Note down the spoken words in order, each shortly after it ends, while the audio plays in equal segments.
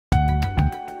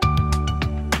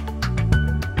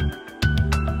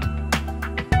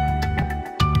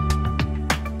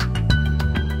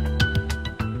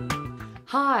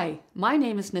Hi, my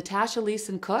name is Natasha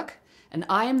Cook, and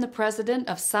I am the president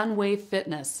of SunWave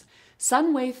Fitness.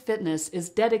 SunWave Fitness is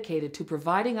dedicated to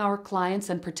providing our clients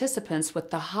and participants with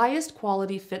the highest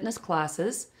quality fitness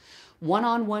classes,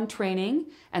 one-on-one training,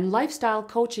 and lifestyle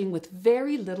coaching with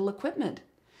very little equipment.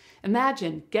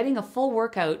 Imagine getting a full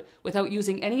workout without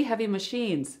using any heavy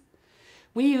machines.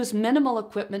 We use minimal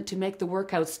equipment to make the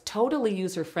workouts totally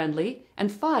user-friendly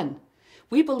and fun.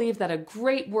 We believe that a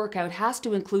great workout has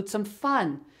to include some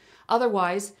fun.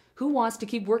 Otherwise, who wants to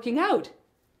keep working out?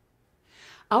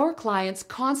 Our clients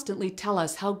constantly tell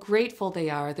us how grateful they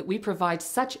are that we provide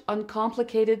such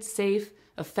uncomplicated, safe,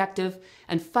 effective,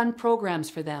 and fun programs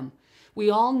for them. We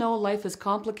all know life is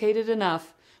complicated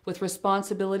enough with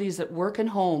responsibilities at work and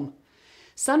home.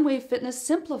 SunWave Fitness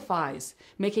simplifies,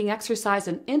 making exercise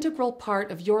an integral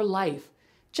part of your life,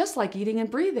 just like eating and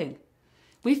breathing.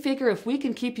 We figure if we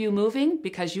can keep you moving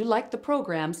because you like the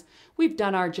programs, we've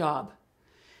done our job.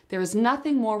 There is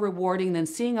nothing more rewarding than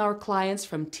seeing our clients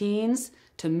from teens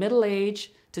to middle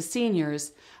age to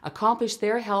seniors accomplish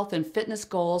their health and fitness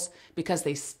goals because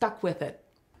they stuck with it.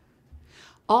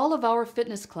 All of our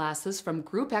fitness classes, from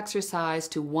group exercise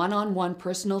to one-on-one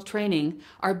personal training,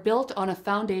 are built on a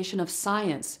foundation of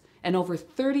science and over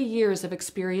 30 years of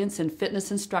experience in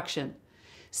fitness instruction.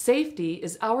 Safety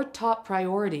is our top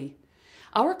priority.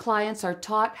 Our clients are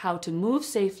taught how to move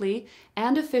safely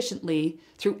and efficiently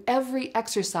through every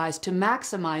exercise to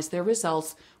maximize their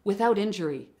results without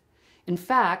injury. In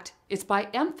fact, it's by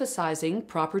emphasizing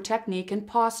proper technique and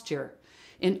posture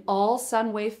in all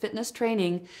SunWave Fitness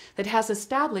training that has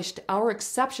established our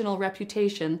exceptional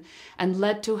reputation and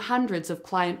led to hundreds of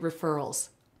client referrals.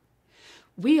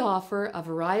 We offer a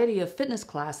variety of fitness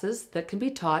classes that can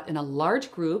be taught in a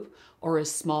large group or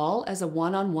as small as a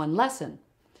one-on-one lesson.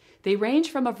 They range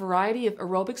from a variety of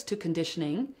aerobics to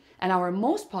conditioning, and our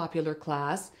most popular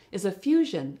class is a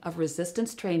fusion of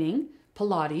resistance training,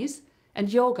 Pilates,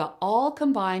 and yoga, all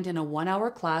combined in a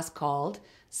 1-hour class called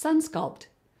SunSculpt.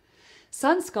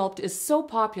 SunSculpt is so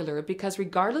popular because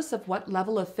regardless of what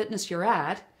level of fitness you're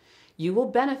at, you will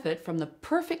benefit from the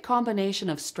perfect combination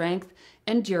of strength,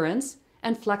 endurance,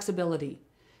 and flexibility.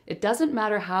 It doesn't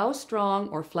matter how strong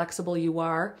or flexible you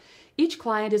are, each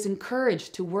client is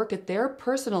encouraged to work at their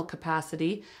personal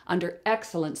capacity under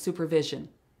excellent supervision.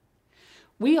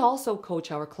 We also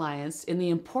coach our clients in the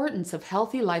importance of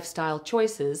healthy lifestyle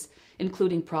choices,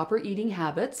 including proper eating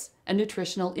habits and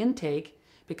nutritional intake,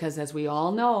 because as we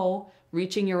all know,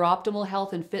 reaching your optimal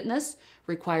health and fitness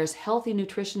requires healthy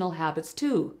nutritional habits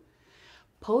too.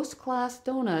 Post-class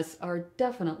donuts are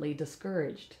definitely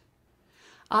discouraged.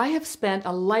 I have spent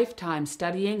a lifetime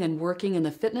studying and working in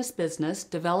the fitness business,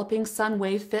 developing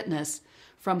SunWave Fitness,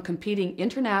 from competing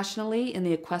internationally in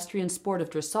the equestrian sport of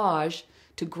dressage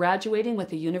to graduating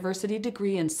with a university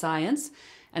degree in science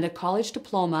and a college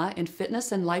diploma in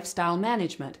fitness and lifestyle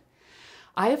management.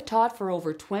 I have taught for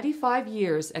over 25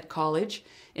 years at college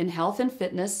in health and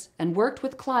fitness and worked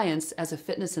with clients as a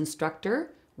fitness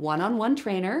instructor, one-on-one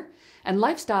trainer, and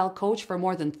lifestyle coach for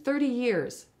more than 30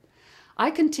 years. I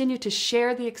continue to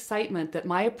share the excitement that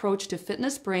my approach to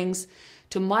fitness brings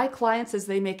to my clients as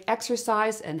they make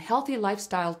exercise and healthy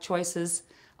lifestyle choices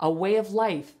a way of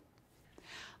life.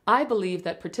 I believe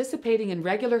that participating in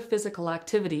regular physical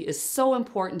activity is so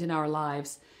important in our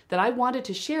lives that I wanted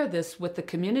to share this with the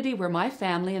community where my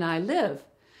family and I live.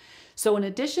 So in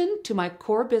addition to my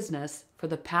core business for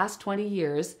the past 20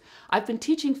 years, I've been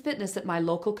teaching fitness at my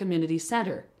local community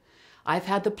center. I've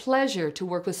had the pleasure to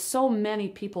work with so many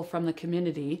people from the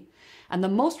community, and the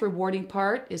most rewarding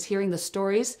part is hearing the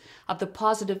stories of the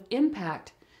positive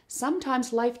impact,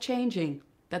 sometimes life-changing,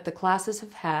 that the classes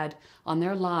have had on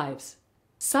their lives.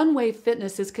 SunWave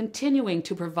Fitness is continuing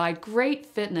to provide great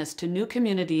fitness to new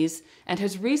communities and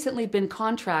has recently been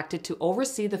contracted to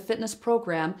oversee the fitness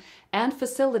program and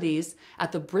facilities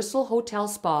at the Bristol Hotel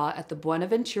Spa at the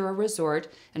Buenaventura Resort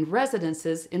and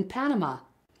Residences in Panama.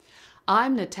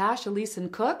 I'm Natasha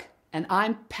Cook, and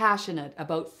I'm passionate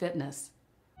about fitness.